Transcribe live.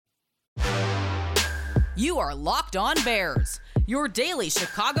You are Locked On Bears, your daily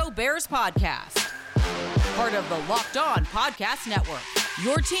Chicago Bears podcast. Part of the Locked On Podcast Network,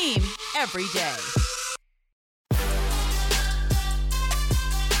 your team every day.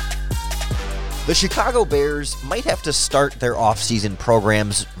 The Chicago Bears might have to start their offseason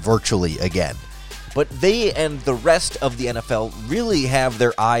programs virtually again, but they and the rest of the NFL really have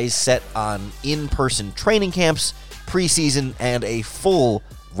their eyes set on in-person training camps, preseason, and a full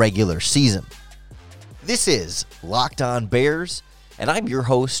regular season. This is Locked On Bears, and I'm your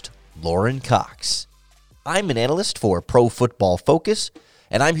host, Lauren Cox. I'm an analyst for Pro Football Focus,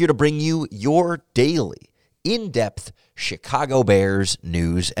 and I'm here to bring you your daily, in-depth Chicago Bears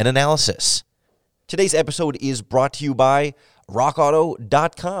news and analysis. Today's episode is brought to you by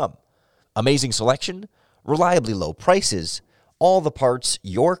RockAuto.com. Amazing selection, reliably low prices, all the parts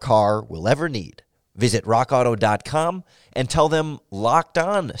your car will ever need. Visit RockAuto.com and tell them Locked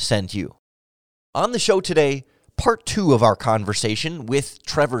On sent you. On the show today, part 2 of our conversation with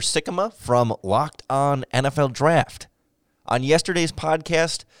Trevor Sikkema from Locked On NFL Draft. On yesterday's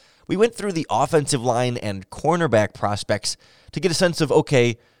podcast, we went through the offensive line and cornerback prospects to get a sense of,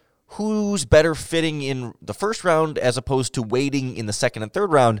 okay, who's better fitting in the first round as opposed to waiting in the second and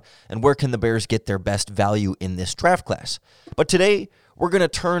third round, and where can the Bears get their best value in this draft class? But today, we're going to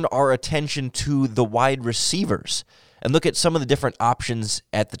turn our attention to the wide receivers and look at some of the different options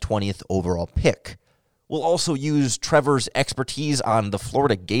at the 20th overall pick. We'll also use Trevor's expertise on the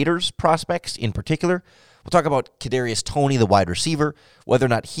Florida Gators prospects in particular. We'll talk about Kadarius Toney, the wide receiver, whether or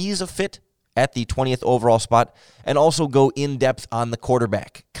not he's a fit at the 20th overall spot, and also go in-depth on the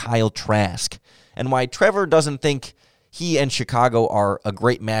quarterback, Kyle Trask, and why Trevor doesn't think he and Chicago are a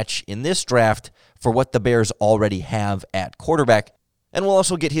great match in this draft for what the Bears already have at quarterback. And we'll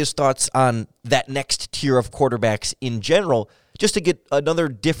also get his thoughts on that next tier of quarterbacks in general, just to get another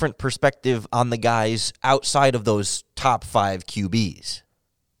different perspective on the guys outside of those top 5 QBs.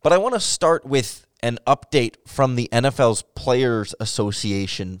 But I want to start with an update from the NFL's Players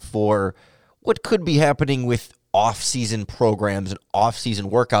Association for what could be happening with off-season programs and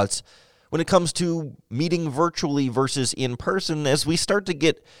off-season workouts when it comes to meeting virtually versus in person, as we start to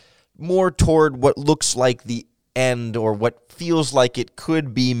get more toward what looks like the end, or what feels like it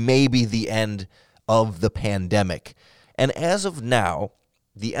could be maybe the end of the pandemic. And as of now,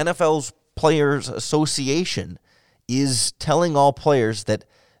 the NFL's Players Association is telling all players that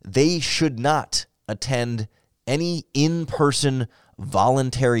they should not attend any in-person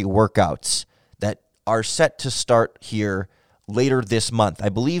voluntary workouts that are set to start here later this month. I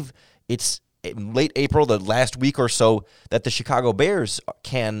believe it's in late April, the last week or so, that the Chicago Bears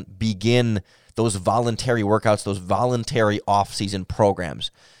can begin those voluntary workouts, those voluntary off-season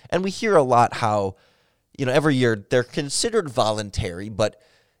programs. And we hear a lot how, every year they're considered voluntary, but,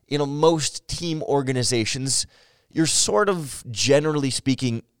 most team organizations, you're sort of, generally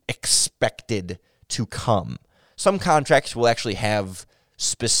speaking, expected to come. Some contracts will actually have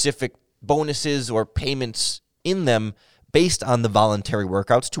specific bonuses or payments in them based on the voluntary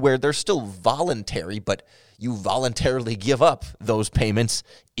workouts, to where they're still voluntary, but you voluntarily give up those payments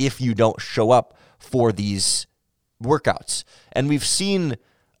if you don't show up for these workouts. And we've seen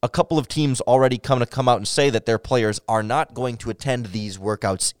a couple of teams already come out and say that their players are not going to attend these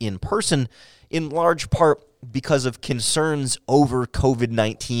workouts in person, in large part because of concerns over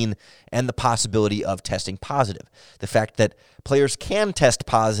COVID-19 and the possibility of testing positive. The fact that players can test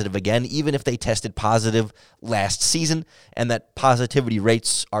positive again, even if they tested positive last season, and that positivity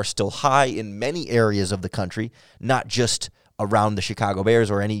rates are still high in many areas of the country, not just around the Chicago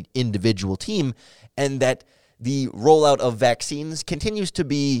Bears or any individual team, and that the rollout of vaccines continues to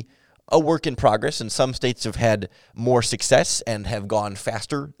be a work in progress, and some states have had more success and have gone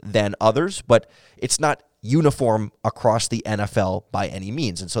faster than others, but it's not uniform across the NFL by any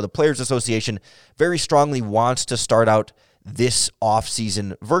means. And so the Players Association very strongly wants to start out this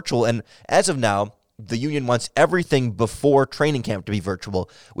offseason virtual, and as of now, the union wants everything before training camp to be virtual,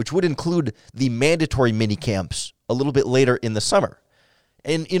 which would include the mandatory mini camps a little bit later in the summer.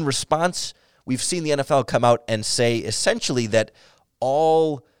 And in response, we've seen the NFL come out and say essentially that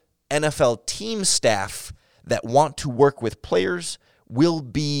all NFL team staff that want to work with players will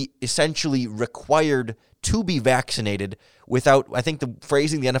be essentially required to be vaccinated without, I think the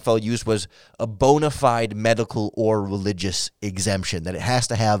phrasing the NFL used was a bona fide medical or religious exemption, that it has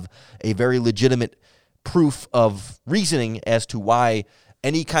to have a very legitimate proof of reasoning as to why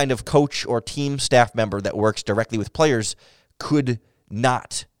any kind of coach or team staff member that works directly with players could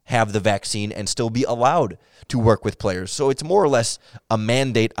not have the vaccine and still be allowed to work with players. So it's more or less a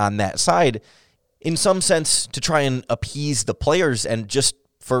mandate on that side, in some sense, to try and appease the players and just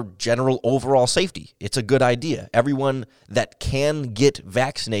for general overall safety. It's a good idea. Everyone that can get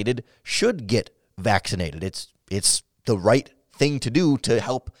vaccinated should get vaccinated. It's the right thing to do to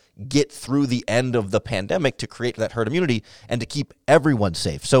help get through the end of the pandemic, to create that herd immunity and to keep everyone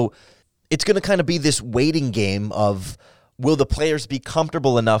safe. So it's going to kind of be this waiting game of, will the players be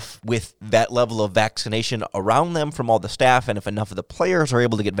comfortable enough with that level of vaccination around them from all the staff? And if enough of the players are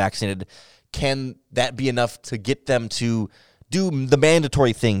able to get vaccinated, can that be enough to get them to do the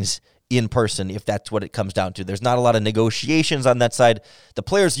mandatory things in person, if that's what it comes down to? There's not a lot of negotiations on that side. The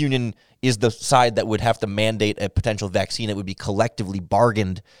players' union is the side that would have to mandate a potential vaccine. It would be collectively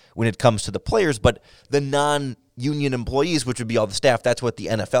bargained when it comes to the players, but the non-union employees, which would be all the staff, that's what the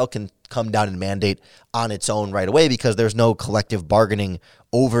NFL can come down and mandate on its own right away, because there's no collective bargaining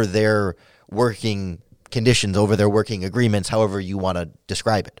over their working conditions, over their working agreements, however you want to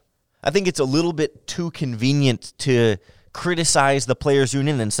describe it. I think it's a little bit too convenient to criticize the players'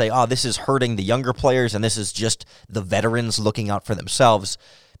 union and say, oh, this is hurting the younger players and this is just the veterans looking out for themselves.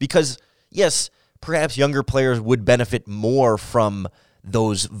 Because, yes, perhaps younger players would benefit more from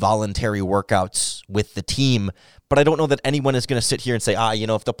those voluntary workouts with the team, but I don't know that anyone is going to sit here and say,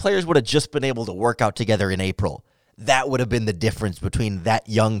 if the players would have just been able to work out together in April, that would have been the difference between that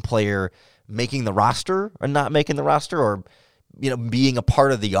young player making the roster or not making the roster, or being a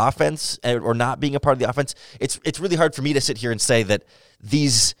part of the offense or not being a part of the offense. It's really hard for me to sit here and say that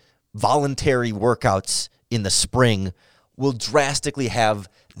these voluntary workouts in the spring will drastically have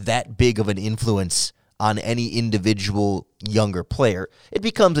that big of an influence on any individual younger player. It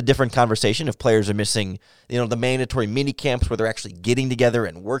becomes a different conversation if players are missing, the mandatory mini camps where they're actually getting together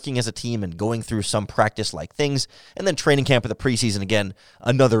and working as a team and going through some practice-like things, and then training camp of the preseason, again,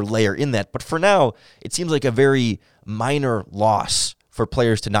 another layer in that. But for now, it seems like a very minor loss for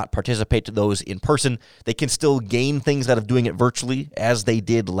players to not participate to those in person. They can still gain things out of doing it virtually, as they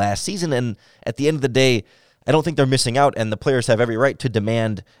did last season, and at the end of the day, I don't think they're missing out, and the players have every right to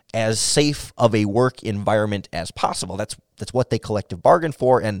demand as safe of a work environment as possible. That's what they collective bargained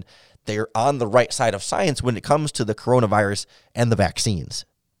for, and they're on the right side of science when it comes to the coronavirus and the vaccines.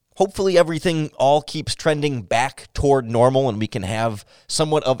 Hopefully everything all keeps trending back toward normal, and we can have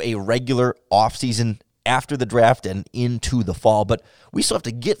somewhat of a regular offseason after the draft and into the fall. But we still have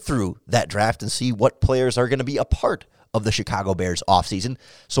to get through that draft and see what players are going to be a part of the Chicago Bears offseason.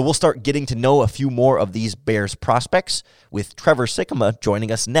 So we'll start getting to know a few more of these Bears prospects with Trevor Sikkema joining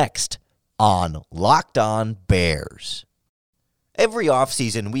us next on Locked On Bears. Every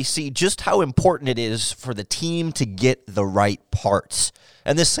offseason, we see just how important it is for the team to get the right parts.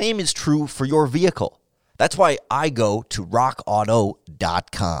 And the same is true for your vehicle. That's why I go to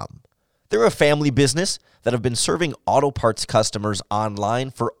rockauto.com. They're a family business that have been serving auto parts customers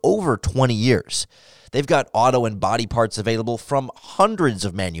online for over 20 years. They've got auto and body parts available from hundreds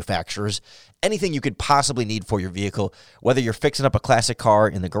of manufacturers, anything you could possibly need for your vehicle, whether you're fixing up a classic car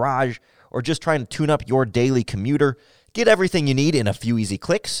in the garage or just trying to tune up your daily commuter. Get everything you need in a few easy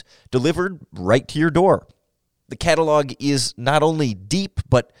clicks, delivered right to your door. The catalog is not only deep,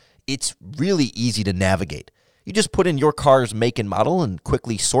 but it's really easy to navigate. You just put in your car's make and model and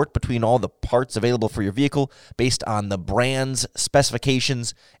quickly sort between all the parts available for your vehicle based on the brands,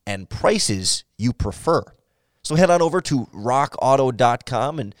 specifications, and prices you prefer. So head on over to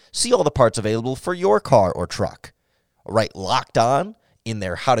rockauto.com and see all the parts available for your car or truck. Write Locked On in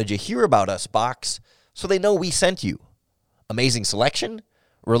their How Did You Hear About Us box so they know we sent you. Amazing selection,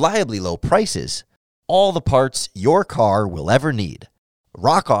 reliably low prices, all the parts your car will ever need.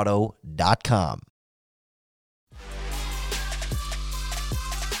 rockauto.com.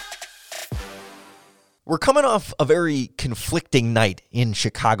 We're coming off a very conflicting night in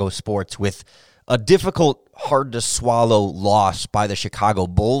Chicago sports with a difficult, hard-to-swallow loss by the Chicago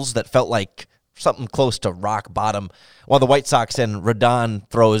Bulls that felt like something close to rock bottom, while the White Sox and Rodon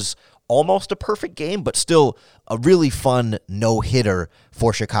throws almost a perfect game, but still a really fun no-hitter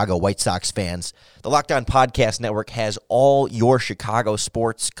for Chicago White Sox fans. The Locked On Podcast Network has all your Chicago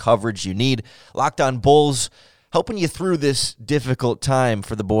sports coverage you need. Locked On Bulls, helping you through this difficult time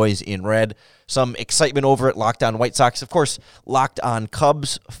for the boys in red. Some excitement over at Locked On White Sox. Of course, Locked On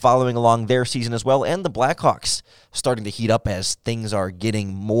Cubs following along their season as well. And the Blackhawks starting to heat up as things are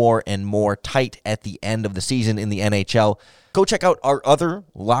getting more and more tight at the end of the season in the NHL. Go check out our other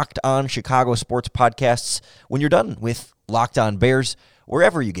Locked On Chicago sports podcasts when you're done with Locked On Bears,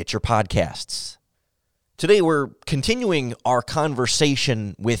 wherever you get your podcasts. Today, we're continuing our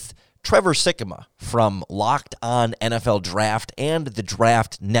conversation with Trevor Sikkema from Locked On NFL Draft and the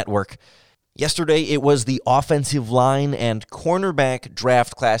Draft Network. Yesterday, it was the offensive line and cornerback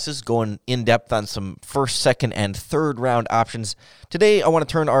draft classes, going in-depth on some first, second, and third round options. Today, I want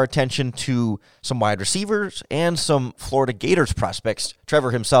to turn our attention to some wide receivers and some Florida Gators prospects.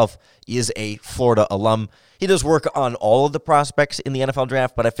 Trevor himself is a Florida alum. He does work on all of the prospects in the NFL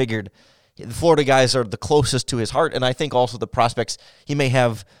draft, but I figured the Florida guys are the closest to his heart, and I think also the prospects he may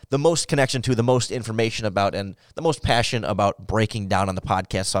have the most connection to, the most information about, and the most passion about breaking down on the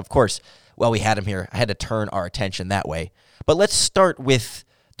podcast. So, of course, while we had him here, I had to turn our attention that way. But let's start with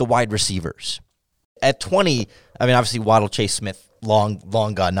the wide receivers. At 20, I mean, obviously Waddle, Chase Smith, long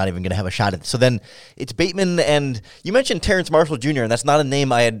gone, not even going to have a shot at it. So then it's Bateman, and you mentioned Terrace Marshall Jr., and that's not a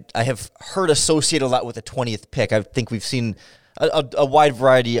name I have heard associated a lot with the 20th pick. I think we've seen a wide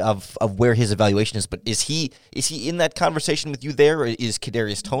variety of where his evaluation is, but is he in that conversation with you there, or is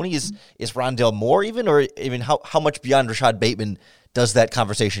Kadarius Toney, is Rondale Moore even, or even how much beyond Rashad Bateman does that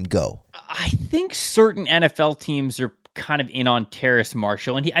conversation go? I think certain NFL teams are kind of in on Terrace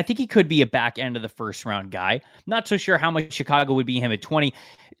Marshall, and I think he could be a back end of the first round guy. Not so sure how much Chicago would be him at 20.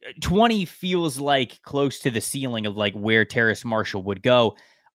 20 feels like close to the ceiling of like where Terrace Marshall would go.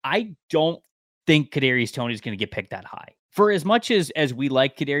 I don't think Kadarius Toney is going to get picked that high. For as much as we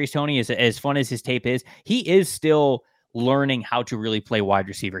like Kadarius Toney, as fun as his tape is, he is still learning how to really play wide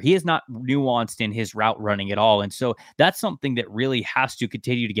receiver. He is not nuanced in his route running at all. And so that's something that really has to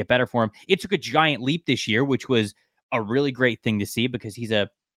continue to get better for him. It took a giant leap this year, which was a really great thing to see, because he's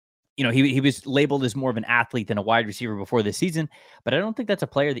he was labeled as more of an athlete than a wide receiver before this season, but I don't think that's a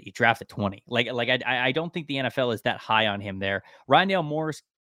player that you draft at 20. I don't think the NFL is that high on him there. Rondale Moore's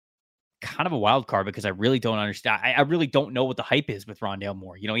kind of a wild card, because I really don't understand. I really don't know what the hype is with Rondale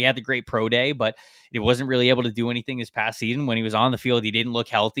Moore. He had the great pro day, but it wasn't really able to do anything this past season. When he was on the field, he didn't look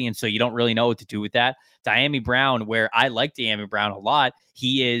healthy, and so you don't really know what to do with that. Dyami Brown, where I like Dyami Brown a lot,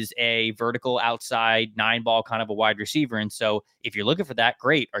 he is a vertical outside 9-ball kind of a wide receiver, and so if you're looking for that,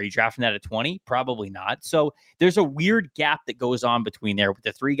 great. Are you drafting that at 20? Probably not. So there's a weird gap that goes on between there with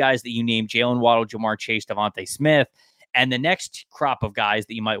the three guys that you named: Jalen Waddle, Jamar Chase, Devontae Smith. And the next crop of guys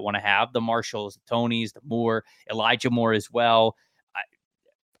that you might want to have, the Marshalls, the Toneys, the Moore, Elijah Moore as well.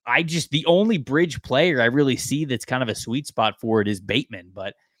 I just, the only bridge player I really see that's kind of a sweet spot for it is Bateman.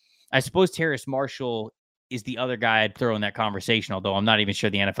 But I suppose Terrace Marshall is the other guy I'd throw in that conversation, although I'm not even sure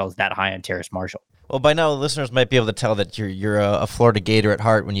the NFL is that high on Terrace Marshall. Well, by now, listeners might be able to tell that you're a Florida Gator at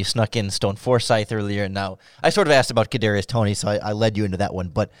heart when you snuck in Stone Forsythe earlier. And now I sort of asked about Kadarius Toney, so I led you into that one.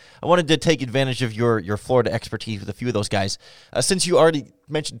 But I wanted to take advantage of your Florida expertise with a few of those guys. Since you already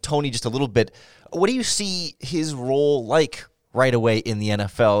mentioned Toney just a little bit, what do you see his role like right away in the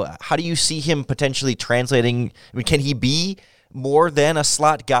NFL? How do you see him potentially translating? I mean, can he be more than a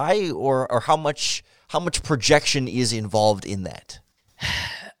slot guy, or how much projection is involved in that?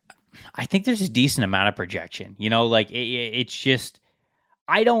 I think there's a decent amount of projection. It's just,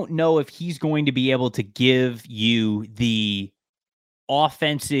 I don't know if he's going to be able to give you the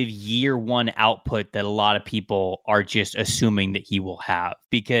offensive year one output that a lot of people are just assuming that he will have,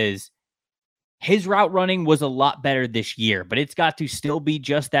 because his route running was a lot better this year, but it's got to still be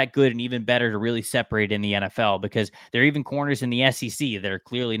just that good and even better to really separate in the NFL, because there are even corners in the SEC that are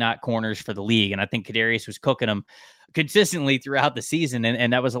clearly not corners for the league. And I think Kadarius was cooking them consistently throughout the season,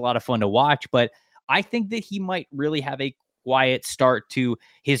 and that was a lot of fun to watch. But I think that he might really have a quiet start to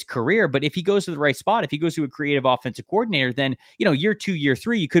his career. But if he goes to the right spot, if he goes to a creative offensive coordinator, then, year 2, year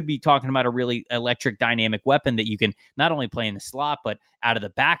 3, you could be talking about a really electric dynamic weapon that you can not only play in the slot, but out of the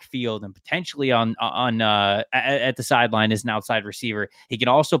backfield and potentially on at the sideline as an outside receiver. He can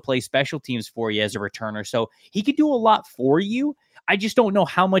also play special teams for you as a returner. So he could do a lot for you. I just don't know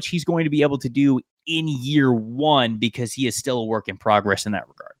how much he's going to be able to do in year one, because he is still a work in progress in that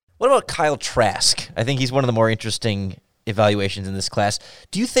regard. What about Kyle Trask? I think he's one of the more interesting evaluations in this class.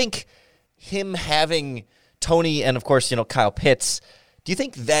 Do you think him having Toney and, of course, Kyle Pitts, do you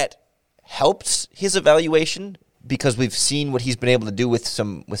think that helps his evaluation because we've seen what he's been able to do with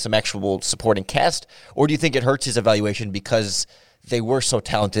some actual supporting cast, or do you think it hurts his evaluation because they were so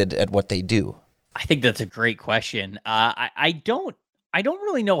talented at what they do? I think that's a great question. I don't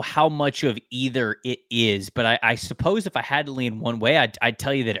really know how much of either it is, but I suppose if I had to lean one way, I'd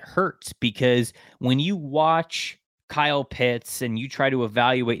tell you that it hurts, because when you watch Kyle Pitts and you try to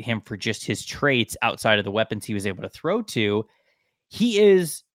evaluate him for just his traits outside of the weapons he was able to throw to, he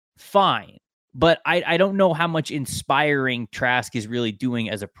is fine. But I don't know how much inspiring Trask is really doing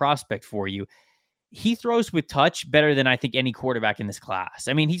as a prospect for you. He throws with touch better than I think any quarterback in this class.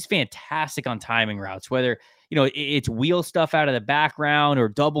 I mean, he's fantastic on timing routes, whether, it's wheel stuff out of the background or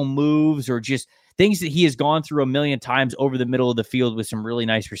double moves or just things that he has gone through a million times over the middle of the field with some really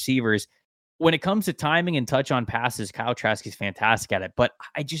nice receivers. when it comes to timing and touch on passes, Kyle Trask is fantastic at it, but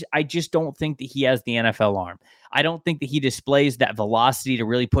I just don't think that he has the NFL arm. I don't think that he displays that velocity to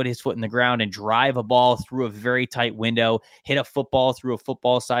really put his foot in the ground and drive a ball through a very tight window, hit a football through a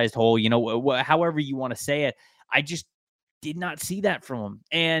football-sized hole, however you want to say it. I just did not see that from him.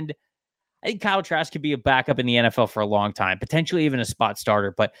 And I think Kyle Trask could be a backup in the NFL for a long time, potentially even a spot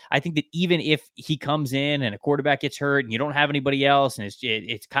starter. But I think that even if he comes in and a quarterback gets hurt and you don't have anybody else and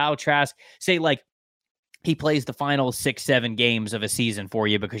it's Kyle Trask, say like he plays the final 6-7 games of a season for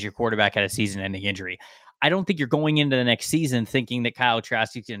you because your quarterback had a season-ending injury. I don't think you're going into the next season thinking that Kyle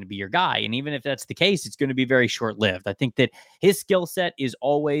Trask is going to be your guy. And even if that's the case, it's going to be very short-lived. I think that his skill set is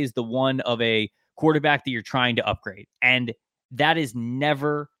always the one of a quarterback that you're trying to upgrade. And that is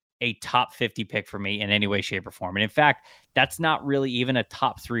never a top 50 pick for me in any way, shape, or form. And in fact, that's not really even a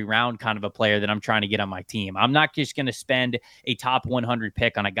top 3 round kind of a player that I'm trying to get on my team. I'm not just going to spend a top 100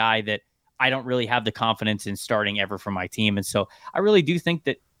 pick on a guy that I don't really have the confidence in starting ever for my team. And so I really do think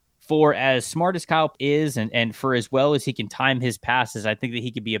that for as smart as Kyle is and for as well as he can time his passes, I think that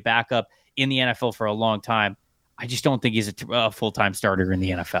he could be a backup in the NFL for a long time. I just don't think he's a full-time starter in the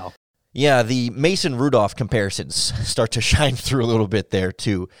NFL. Yeah, the Mason Rudolph comparisons start to shine through a little bit there,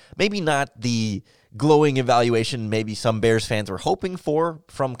 too. Maybe not the glowing evaluation maybe some Bears fans were hoping for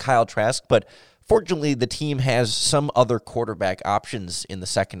from Kyle Trask, but fortunately the team has some other quarterback options in the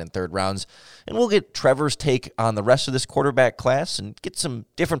second and third rounds, and we'll get Trevor's take on the rest of this quarterback class and get some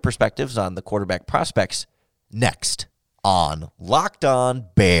different perspectives on the quarterback prospects next on Locked On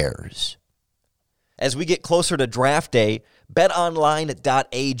Bears. As we get closer to draft day,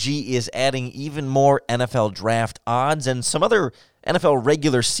 BetOnline.ag is adding even more NFL draft odds and some other NFL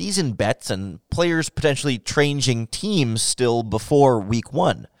regular season bets and players potentially changing teams still before week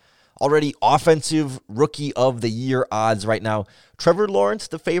 1. Already offensive rookie of the year odds right now. Trevor Lawrence,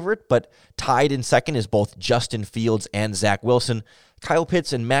 the favorite, but tied in second is both Justin Fields and Zach Wilson. Kyle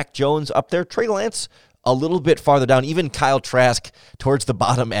Pitts and Mac Jones up there. Trey Lance a little bit farther down, even Kyle Trask towards the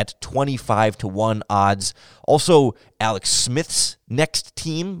bottom at 25-1 odds. Also, Alex Smith's next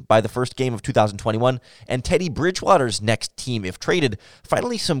team by the first game of 2021, and Teddy Bridgewater's next team if traded.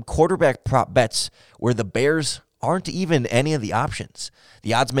 Finally, some quarterback prop bets where the Bears aren't even any of the options.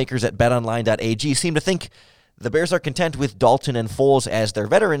 The odds makers at betonline.ag seem to think the Bears are content with Dalton and Foles as their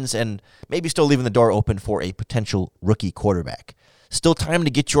veterans and maybe still leaving the door open for a potential rookie quarterback. Still time to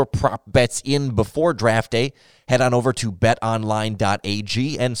get your prop bets in before draft day. Head on over to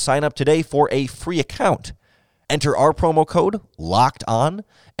betonline.ag and sign up today for a free account. Enter our promo code LOCKEDON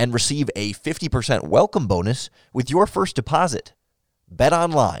and receive a 50% welcome bonus with your first deposit.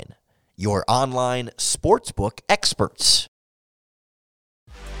 BetOnline, your online sportsbook experts.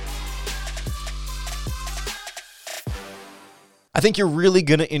 I think you're really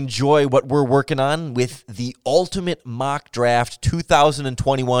going to enjoy what we're working on with the Ultimate Mock Draft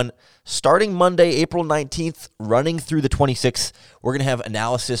 2021. Starting Monday, April 19th, running through the 26th, we're going to have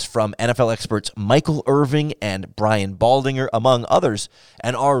analysis from NFL experts Michael Irving and Brian Baldinger, among others.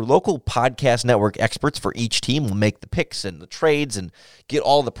 And our local podcast network experts for each team will make the picks and the trades and get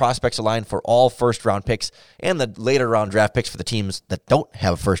all the prospects aligned for all first-round picks and the later-round draft picks for the teams that don't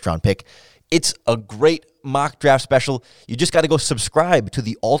have a first-round pick. It's a great mock draft special. You just got to go subscribe to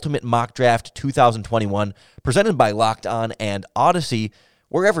the Ultimate Mock Draft 2021, presented by Locked On and Odyssey,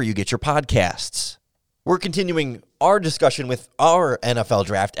 wherever you get your podcasts. We're continuing our discussion with our NFL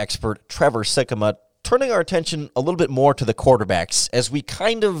draft expert, Trevor Sikkema, turning our attention a little bit more to the quarterbacks as we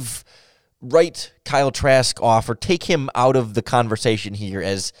kind of write Kyle Trask off or take him out of the conversation here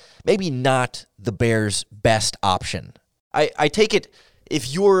as maybe not the Bears' best option. I take it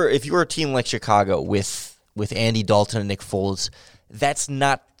if you're a team like Chicago with Andy Dalton and Nick Foles, that's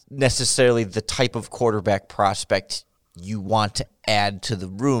not necessarily the type of quarterback prospect you want to add to the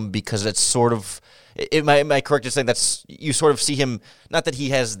room because it's sort of, am I correct in saying that's, you sort of see him, not that he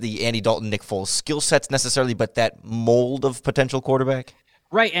has the Andy Dalton, Nick Foles skill sets necessarily, but that mold of potential quarterback?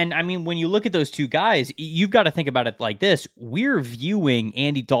 Right. And I mean, when you look at those two guys, you've got to think about it like this. We're viewing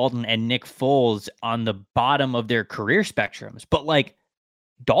Andy Dalton and Nick Foles on the bottom of their career spectrums, but like,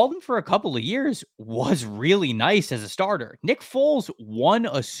 Dalton for a couple of years was really nice as a starter. Nick Foles won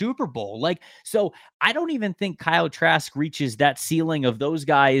a Super Bowl. So I don't even think Kyle Trask reaches that ceiling of those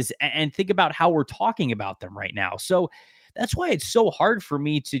guys, and think about how we're talking about them right now. So that's why it's so hard for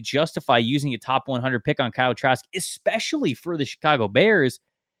me to justify using a top 100 pick on Kyle Trask, especially for the Chicago Bears,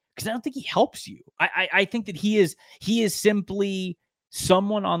 because I don't think he helps you. I think that he is simply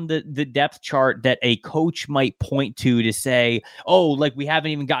someone on the depth chart that a coach might point to say, oh, like we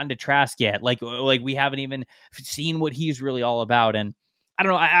haven't even gotten to Trask yet. Like we haven't even seen what he's really all about. And I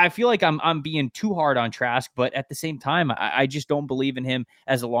don't know. I feel like I'm being too hard on Trask, but at the same time, I just don't believe in him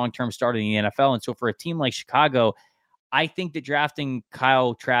as a long-term starter in the NFL. And so for a team like Chicago, I think that drafting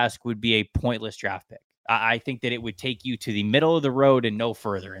Kyle Trask would be a pointless draft pick. I think that it would take you to the middle of the road and no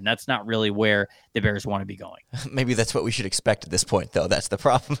further, and that's not really where the Bears want to be going. Maybe that's what we should expect at this point, though. That's the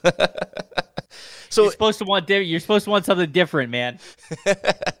problem. So you're supposed to want something different, man.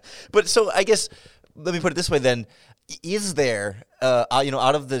 But so I guess let me put it this way then: is there,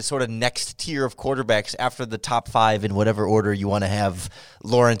 out of the sort of next tier of quarterbacks after the top 5 in whatever order you want to have,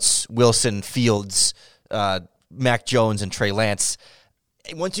 Lawrence, Wilson, Fields, Mac Jones, and Trey Lance?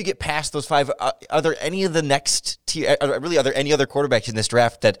 Once you get past those 5, are there any of the next tier? Are there any other quarterbacks in this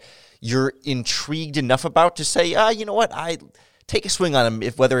draft that you're intrigued enough about to say, you know what, I take a swing on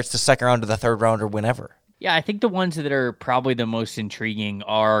him, whether it's the second round or the third round or whenever? Yeah, I think the ones that are probably the most intriguing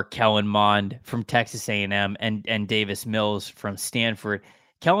are Kellen Mond from Texas A&M and Davis Mills from Stanford.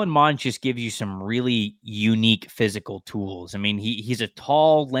 Kellen Mond just gives you some really unique physical tools. I mean, he's a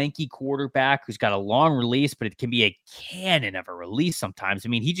tall, lanky quarterback who's got a long release, but it can be a cannon of a release sometimes. I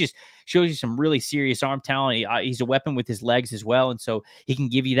mean, he just shows you some really serious arm talent. He's a weapon with his legs as well, and so he can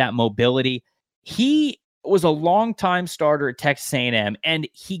give you that mobility. He was a long-time starter at Texas A&M, and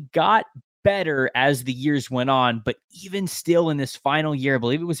he got better as the years went on, but even still in this final year, I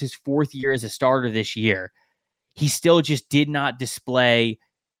believe it was his 4th year as a starter this year, he still just did not display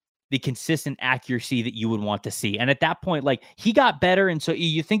the consistent accuracy that you would want to see. And at that point, like, he got better. And so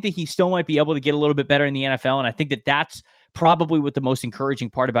you think that he still might be able to get a little bit better in the NFL. And I think that that's probably what the most encouraging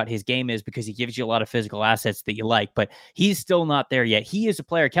part about his game is, because he gives you a lot of physical assets that you like, but he's still not there yet. He is a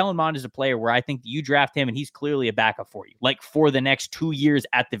player. Kellen Mond is a player where I think that you draft him and he's clearly a backup for you, like for the next 2 years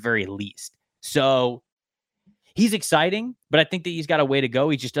at the very least. So he's exciting, but I think that he's got a way to go.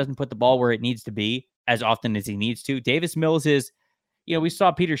 He just doesn't put the ball where it needs to be as often as he needs to. Davis Mills is, we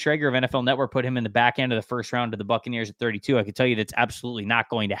saw Peter Schrager of NFL Network put him in the back end of the first round to the Buccaneers at 32. I can tell you that's absolutely not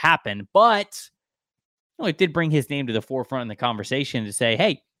going to happen, but it did bring his name to the forefront in the conversation to say,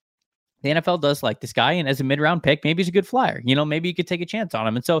 hey, the NFL does like this guy, and as a mid-round pick, maybe he's a good flyer. Maybe you could take a chance on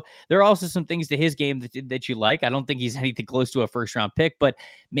him. And so there are also some things to his game that you like. I don't think he's anything close to a first-round pick, but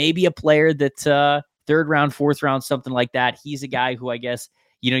maybe a player that's third round, fourth round, something like that. He's a guy who I guess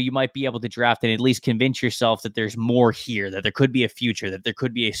you might be able to draft and at least convince yourself that there's more here, that there could be a future, that there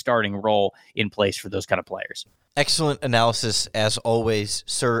could be a starting role in place for those kind of players. Excellent analysis, as always,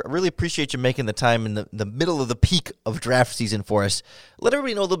 sir. I really appreciate you making the time in the middle of the peak of draft season for us. Let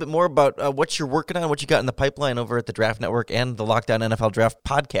everybody know a little bit more about what you're working on, what you got in the pipeline over at the Draft Network and the Locked On NFL Draft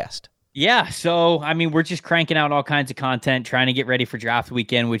podcast. Yeah, so, we're just cranking out all kinds of content, trying to get ready for draft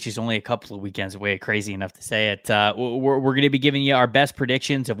weekend, which is only a couple of weekends away, crazy enough to say it. We're going to be giving you our best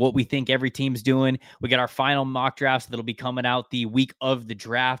predictions of what we think every team's doing. We got our final mock drafts that'll be coming out the week of the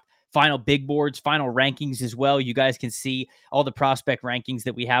draft. Final big boards, final rankings as well. You guys can see all the prospect rankings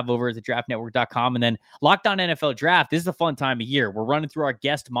that we have over at thedraftnetwork.com. And then Locked On NFL Draft. This is a fun time of year. We're running through our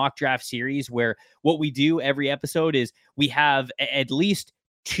guest mock draft series, where what we do every episode is we have at least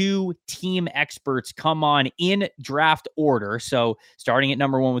 2 team experts come on in draft order. So starting at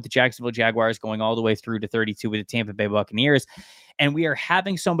number 1 with the Jacksonville Jaguars, going all the way through to 32 with the Tampa Bay Buccaneers. And we are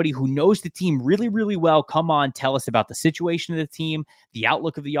having somebody who knows the team really, really well come on, tell us about the situation of the team, the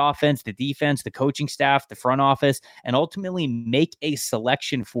outlook of the offense, the defense, the coaching staff, the front office, and ultimately make a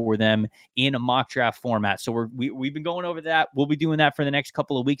selection for them in a mock draft format. So we've been going over that. We'll be doing that for the next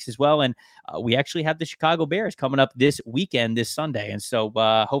couple of weeks as well. And we actually have the Chicago Bears coming up this weekend, this Sunday. And so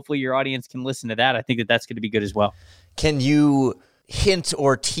hopefully your audience can listen to that. I think that that's going to be good as well. Can you hint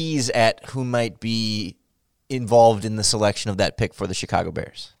or tease at who might be involved in the selection of that pick for the Chicago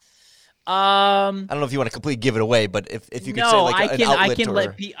Bears? I don't know if you want to completely give it away, but if you could say like an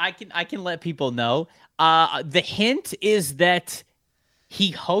outlet I can let people know. The hint is that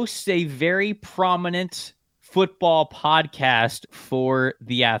he hosts a very prominent football podcast for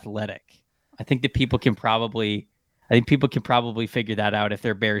The Athletic. I think people can probably figure that out. If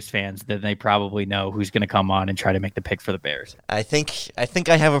they're Bears fans, then they probably know who's going to come on and try to make the pick for the Bears. I think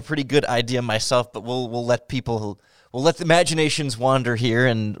I have a pretty good idea myself, but we'll let the imaginations wander here,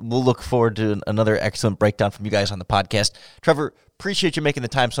 and we'll look forward to another excellent breakdown from you guys on the podcast. Trevor, appreciate you making the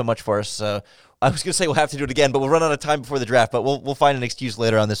time so much for us. I was going to say we'll have to do it again, but we'll run out of time before the draft. But we'll find an excuse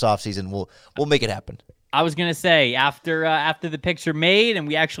later on this offseason. We'll make it happen. I was gonna say after the picks are made and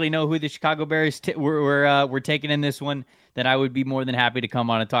we actually know who the Chicago Bears we're taking in this one, then I would be more than happy to come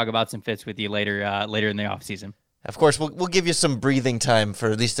on and talk about some fits with you later in the offseason. Of course, we'll give you some breathing time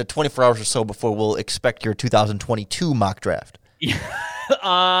for at least 24 hours or so before we'll expect your 2022 mock draft.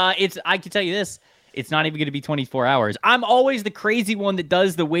 I can tell you this. it's not even going to be 24 hours. I'm always the crazy one that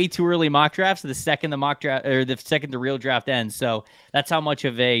does the way too early mock drafts the second the real draft ends. So that's how much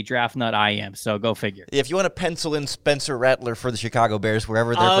of a draft nut I am. So go figure. If you want to pencil in Spencer Rattler for the Chicago Bears,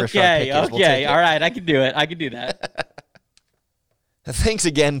 wherever their first round pick is, we'll take it. All right. I can do it. I can do that. Thanks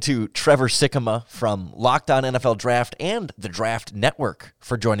again to Trevor Sikkema from Locked On NFL Draft and the Draft Network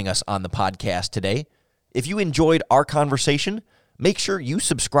for joining us on the podcast today. If you enjoyed our conversation, make sure you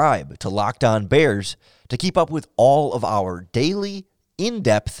subscribe to Locked On Bears to keep up with all of our daily,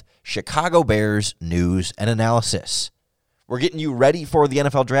 in-depth Chicago Bears news and analysis. We're getting you ready for the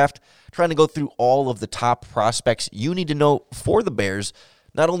NFL Draft, trying to go through all of the top prospects you need to know for the Bears,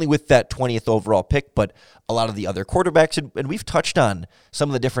 not only with that 20th overall pick, but a lot of the other quarterbacks. And we've touched on some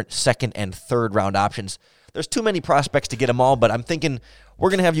of the different second and third round options. There's too many prospects to get them all, but I'm thinking we're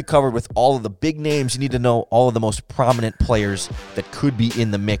going to have you covered with all of the big names you need to know, all of the most prominent players that could be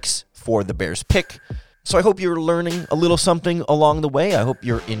in the mix for the Bears pick. So I hope you're learning a little something along the way. I hope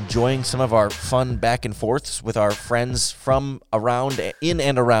you're enjoying some of our fun back and forths with our friends from in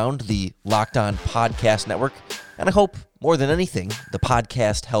and around the Locked On Podcast Network. And I hope, more than anything, the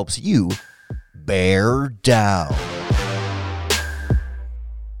podcast helps you bear down.